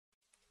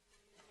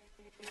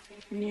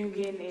New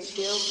Guinea,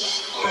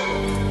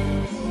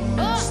 Ethiopia.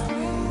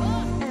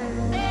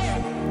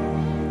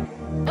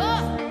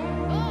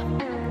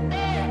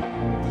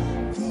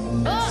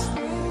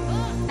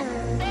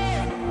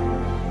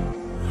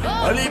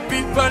 All the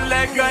people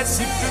like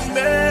gossip to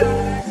me.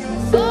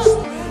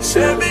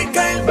 Say me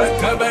kind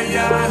Baka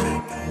Baya.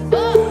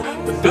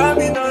 But I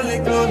mean only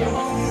go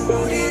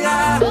know you,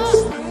 yeah.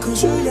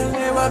 Cause you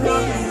never know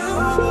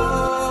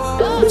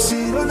you.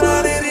 See you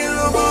not in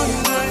the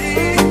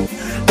morning.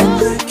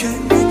 And I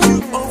can't get you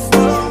off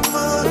my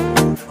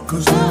mind.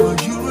 Cause now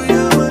you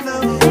are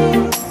now.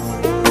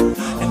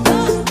 And I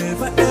will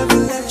never ever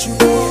let you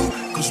go.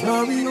 Cause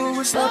now we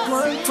always like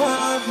one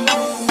time.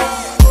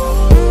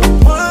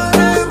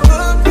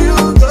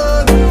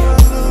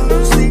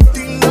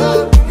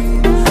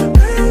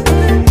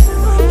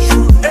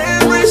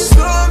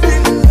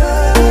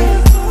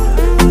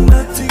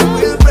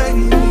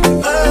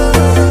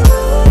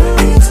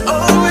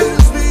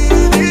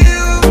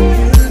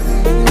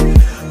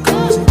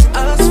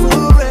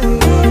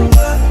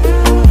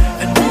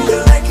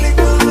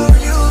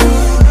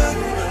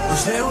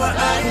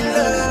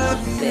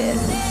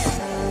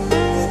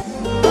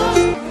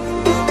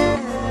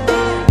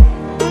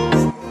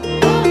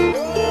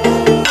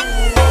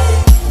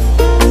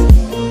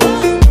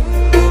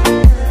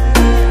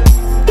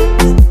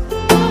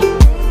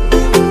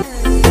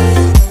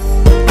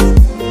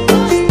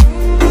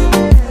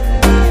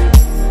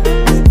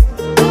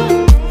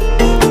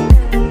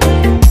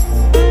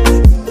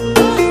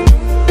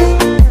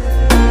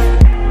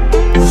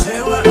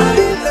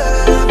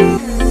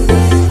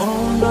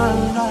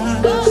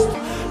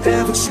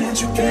 Ever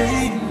since you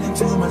came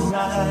into my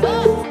life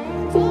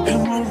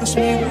and won't wish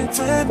me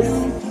return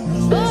you.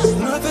 No,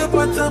 nothing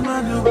but the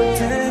man who will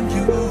tame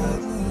you.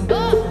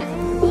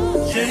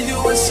 Yeah, you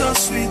were so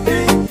sweet,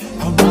 eh?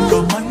 I want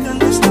the man you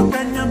list up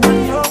and your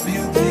man your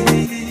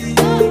beauty.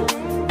 I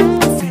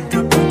think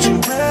about you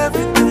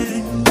every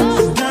day,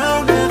 I'm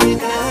down every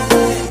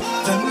day.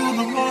 The room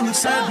I'm on the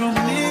side don't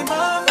need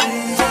my baby.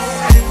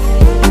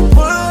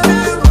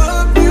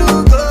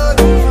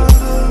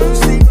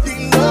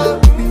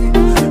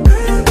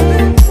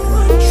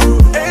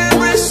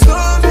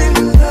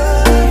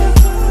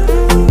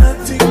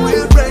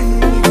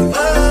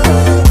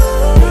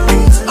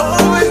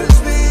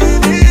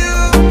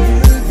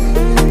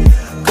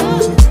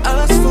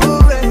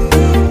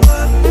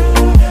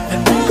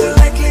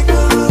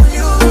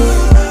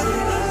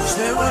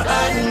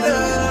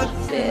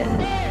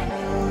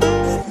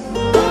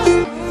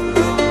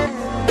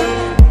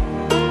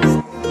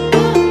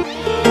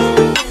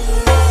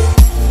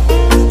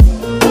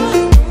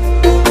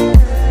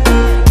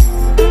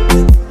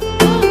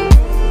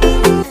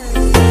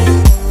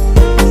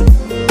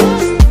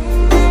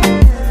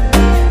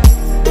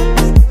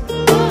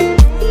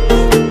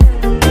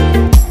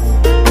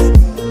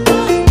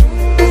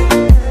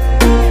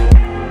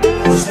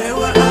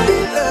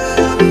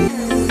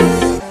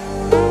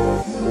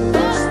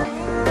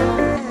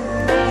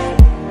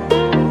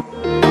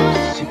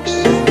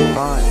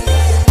 Bye.